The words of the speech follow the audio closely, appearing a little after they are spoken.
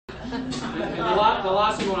And the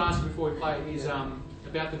last thing I want to ask you before we play is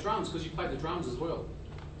about the drums, because you play the drums as well.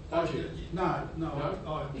 Don't you? No.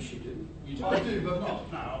 Yes, you do. You do. I do, but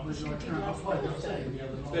not. No, I can't. I played the thing the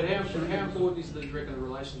other night. But how important is the, you reckon, the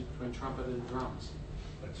relationship between trumpet and drums?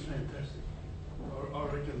 That's fantastic. I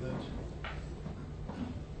reckon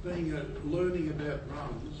that learning about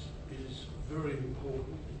drums is very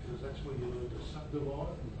important, because that's where you learn to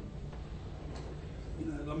subdivide. You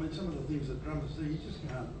know, I mean, some of the things that drummers do, you just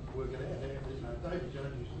can't work it out. You know, David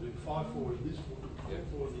Jones used to do 5/4 in this foot,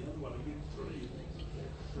 4/4 in the other one, he gets 3.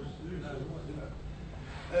 Who knows what, you know.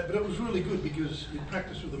 But it was really good because you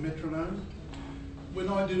practice with the metronome. When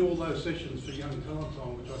I did all those sessions for Young Talent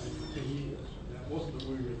Time, which I did for 10 years, now it wasn't that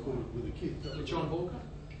we recorded with the kids. With John Hawker?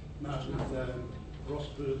 No, with Ross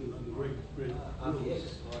Burton and Greg Willis.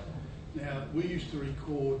 Yes. Now, we used to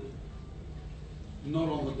record not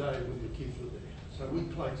on the day when the kids were there. So we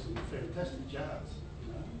played some fantastic jazz,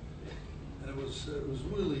 you know. And it was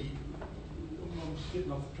really, I'm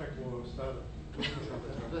getting off the track while I started.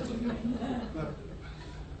 That's okay.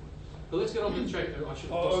 But let's get on to the track. I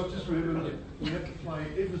just remember we have to play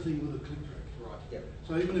everything with a click track. Right. Yep.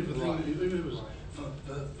 So even if it was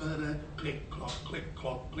click clock, click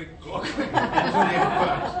clock, click clock, that's what it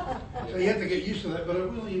plays. So you have to get used to that, but it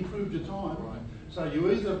really improved your time. Right. So you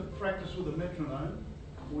either practice with a metronome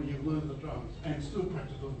or you learn the drums and still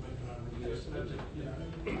practice with a metronome. Yes, that's it. You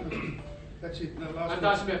know, that's it. No, I'm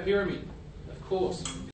asking about pyramid, of course.